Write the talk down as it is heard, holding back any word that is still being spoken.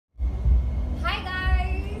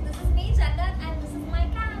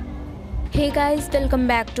Hey guys, welcome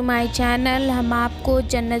back to my channel. हम आपको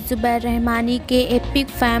जन्नत ज़ुबैर रहमानी के एपिक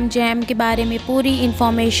फैम जैम के बारे में पूरी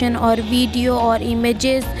इन्फॉर्मेशन और वीडियो और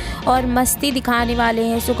इमेजेस और मस्ती दिखाने वाले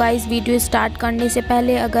हैं। सो गाइस, वीडियो स्टार्ट करने से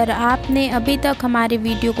पहले अगर आपने अभी तक हमारे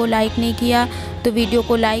वीडियो को लाइक नहीं किया तो वीडियो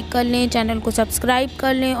को लाइक कर लें, चैनल को सब्सक्राइब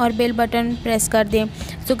कर लें और बेल बटन प्रेस कर दें।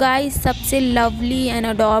 सो गाइस, सबसे लवली एंड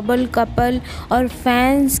अडोरेबल कपल और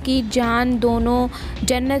फैंस की जान दोनों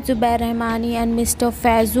जन्नत Zubair Rahmani and mister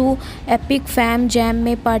Faizu epic fam jam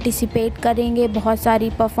में पार्टिसिपेट करेंगे। बहुत सारी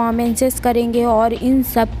परफॉर्मेंसेस करेंगे और इन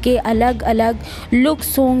सब के अलग अलग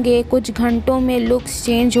लुक्स होंगे। कुछ घंटों में लुक्स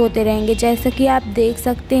चेंज होते रहेंगे। जैसा कि आप देख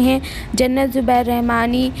सकते हैं, जन्नत ज़ुबैर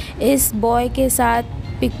रहमानी इस बॉय के साथ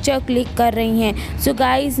पिक्चर क्लिक कर रही हैं। सो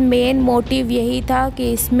गाइस, मेन मोटिव यही था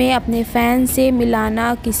कि इसमें अपने फैन से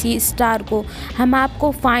मिलाना किसी स्टार को। हम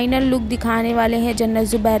आपको फाइनल लुक दिखाने वाले हैं जन्नत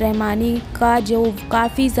ज़ुबैर रहमानी का, जो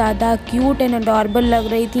काफ़ी ज़्यादा क्यूट एंड अडोरेबल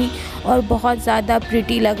लग रही थी और बहुत ज़्यादा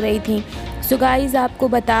प्रिटी लग रही थी। सो गाइस, आपको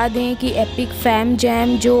बता दें कि एपिक फैम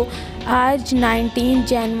जैम जो आज 19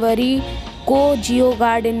 जनवरी को जियो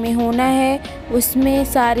गार्डन में होना है, उसमें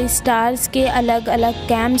सारे स्टार्स के अलग अलग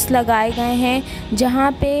कैंप्स लगाए गए हैं,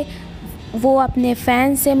 जहां पे वो अपने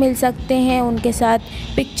फैंस से मिल सकते हैं, उनके साथ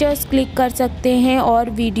पिक्चर्स क्लिक कर सकते हैं और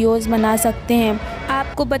वीडियोस बना सकते हैं।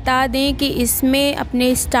 आपको बता दें कि इसमें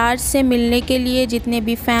अपने स्टार्स से मिलने के लिए जितने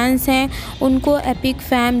भी फैंस हैं उनको एपिक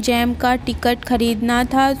फैम जैम का टिकट ख़रीदना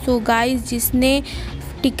था। सो गाइस, जिसने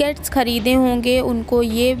टिकट्स ख़रीदे होंगे उनको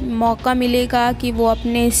ये मौका मिलेगा कि वो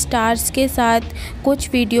अपने स्टार्स के साथ कुछ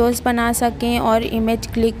वीडियोस बना सकें और इमेज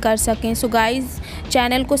क्लिक कर सकें। सो गाइस,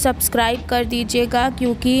 चैनल को सब्सक्राइब कर दीजिएगा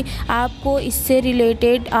क्योंकि आपको इससे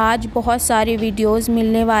रिलेटेड आज बहुत सारे वीडियोस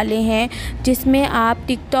मिलने वाले हैं, जिसमें आप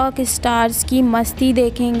टिकटॉक स्टार्स की मस्ती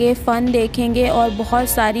देखेंगे, फ़न देखेंगे और बहुत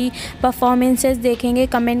सारी परफॉर्मेंसेस देखेंगे।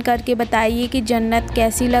 कमेंट करके बताइए कि जन्नत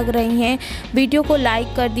कैसी लग रही हैं। वीडियो को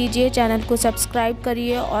लाइक कर दीजिए, चैनल को सब्सक्राइब करिए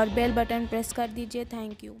और बेल बटन प्रेस कर दीजिए।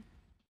 Thank you.